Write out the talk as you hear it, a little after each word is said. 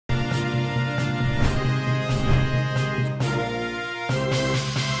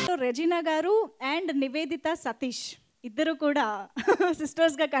Regina గారు and Nivedita Satish ఇద్దరు కూడా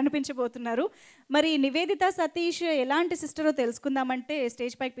సిస్టర్స్గా కనిపించబోతున్నారు. మరి నివేదిత సతీష్ ఎలాంటి సిస్టరో తెలుసుకుందామంటే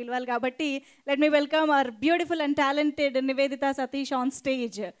స్టేజ్ పైకి పిలవాలి కాబట్టి let me welcome our beautiful and talented Nivedita Satish on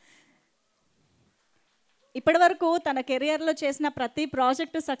stage. ఇప్పటివరకు తన కెరియర్లో చేసిన ప్రతి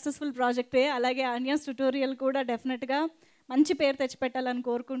ప్రాజెక్టు సక్సెస్ఫుల్ ప్రాజెక్టే. అలాగే అన్యాస్ ట్యుటోరియల్ కూడా డెఫినెట్గా మంచి పేరు తెచ్చిపెట్టాలని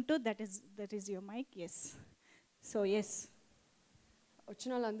కోరుకుంటూ that is your mic. Yes, so yes.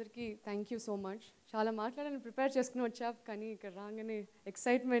 వచ్చిన వాళ్ళందరికీ థ్యాంక్ యూ సో మచ్. చాలా మాట్లాడాలని ప్రిపేర్ చేసుకుని వచ్చా, కానీ ఇక్కడ రాగానే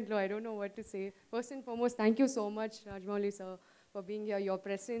ఎక్సైట్మెంట్లో I don't know what to say. First and foremost thank you so much Rajamouli sir for being here. Your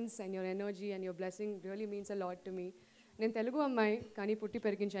presence and your energy and your blessing really means a lot to me. నేను తెలుగు అమ్మాయి కానీ పుట్టి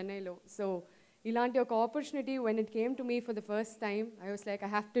పెరిగిన చెన్నైలో. So ఇలాంటి ఒక opportunity when it came to me for the first time, I was like,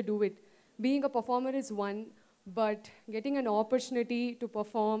 I have to do it. Being a performer is one, but getting an opportunity to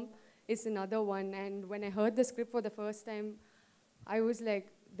perform is another one. And when I heard the script for the first time, I was like,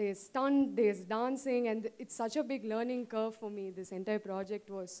 there's stunt, there's dancing, and it's such a big learning curve for me. This entire project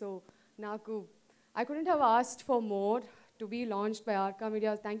was so I couldn't have asked for more to be launched by Arca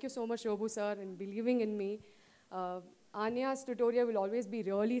Media. Thank you so much, Robu sir, in believing in me. Anya's tutorial will always be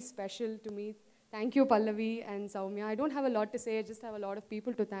really special to me. Thank you, Pallavi and Soumya. I don't have a lot to say, I just have a lot of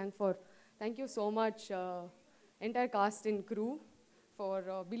people to thank for. Thank you so much, entire cast and crew, for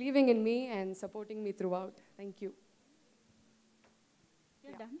believing in me and supporting me throughout. Thank you.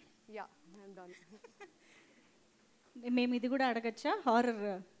 You're done? Yeah, I'm done. మేము ఇది కూడా అడగచ్చా, horror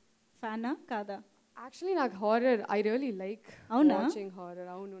ఫ్యానా కాదా? Actually, నాకు horror, I really like watching horror.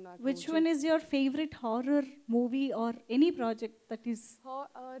 అవును, నాకు. Which one is your favorite horror movie or any project that is?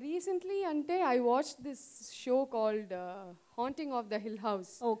 Recently, ante I watched this show called Haunting of the Hill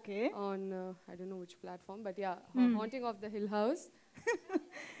House. Okay. On I don't know which platform, but yeah, Haunting of the Hill House.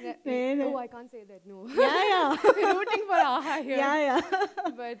 Oh, I can't say that. No. Yeah. Rooting for Aha here. Yeah.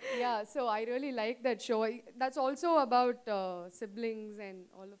 But yeah, so I really like that show. That's also about siblings and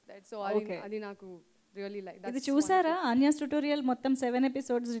all of that. So adi naku really like. Idi chusara Anya's tutorial mottam 7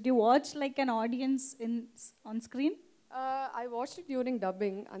 episodes. Did you watch like an audience on screen? I watched it during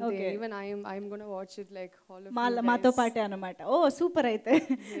dubbing, and even I'm going to watch it like all of you guys. Mato paate anamata. Oh, super aithe.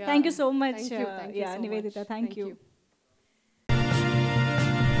 Thank you so much. Thank you so Nivedhitha, much. thank you.